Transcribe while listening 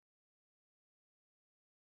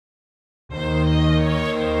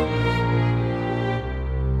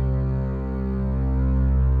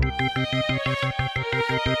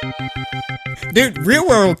Dude, Real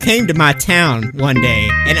World came to my town one day,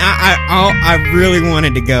 and I really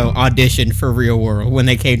wanted to go audition for Real World when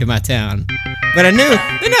they came to my town. But I knew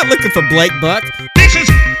they're not looking for Blake Buck. This is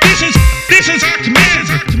Achmed. This is Achmed.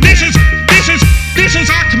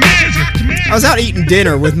 I was out eating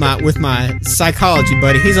dinner with my psychology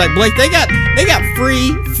buddy. He's like, Blake, they got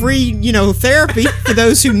free, therapy for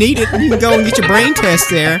those who need it, and you can go and get your brain test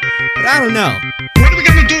there. But I don't know. What are we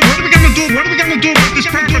gonna do? What are we gonna do? What are we gonna do about this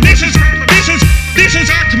problem? This is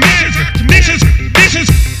Achmed. This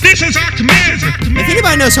is Achmed. If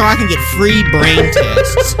anybody knows how I can get free brain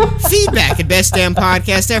tests, feedback at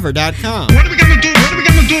bestdampodcastever.com. What are we gonna do? What are we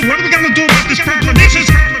gonna do? What are we gonna do about this problem? This is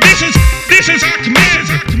Achmed.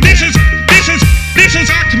 This is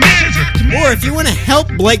Achmed. Or if you want to help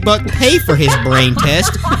Blake Buck pay for his brain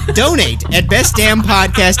test, donate at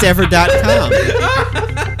bestdampodcastever.com.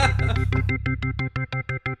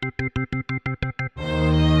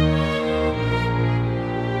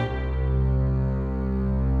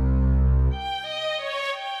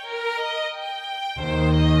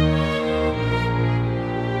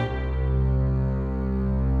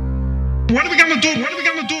 What are we gonna do? What are we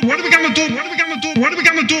gonna do? What are we gonna do? What are we gonna do? What are we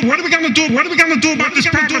gonna do? What are we gonna do? What are we gonna do about this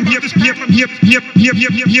problem? Bruce.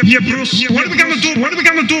 What are we gonna do? What are we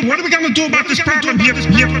gonna do? What are we gonna do about this problem? Bruce.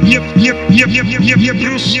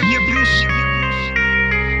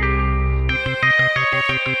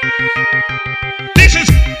 This is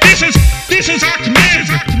Achmed.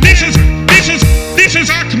 This is Achmed. This is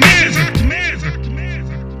Achmed.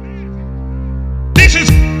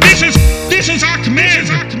 This is Achmed. This is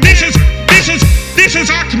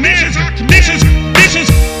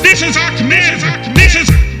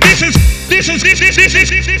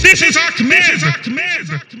Achmed. This is Achmed.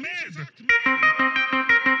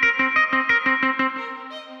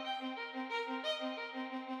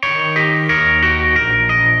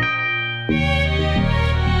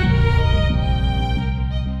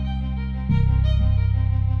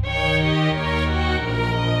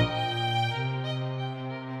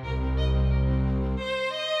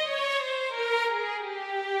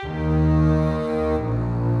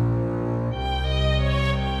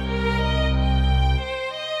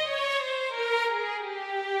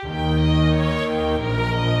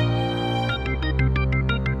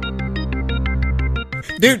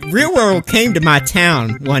 Dude, Real World came to my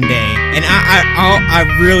town one day, and I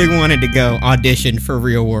really wanted to go audition for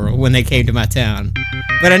Real World when they came to my town.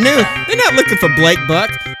 But I knew they're not looking for Blake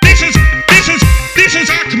Buck. This is Achmed. This is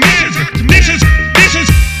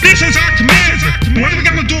Achmed. What are we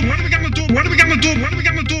gonna do? What are we gonna do? What are we gonna do? What are we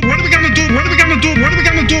gonna do? What are we gonna do? What are we gonna do? What are we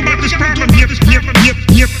gonna do about this problem?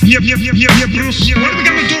 Bruce. What are we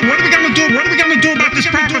gonna do? What are we gonna do? What are we gonna do about this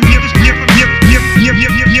problem? Bruce.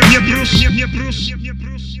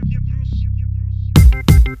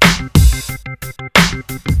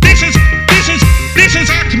 This is Achmed.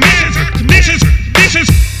 This is Achmed. This is Achmed.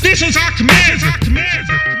 This is Achmed.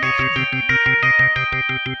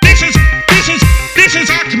 This is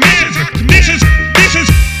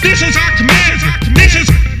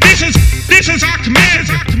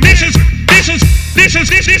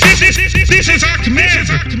Achmed. This is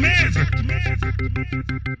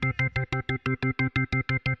Achmed.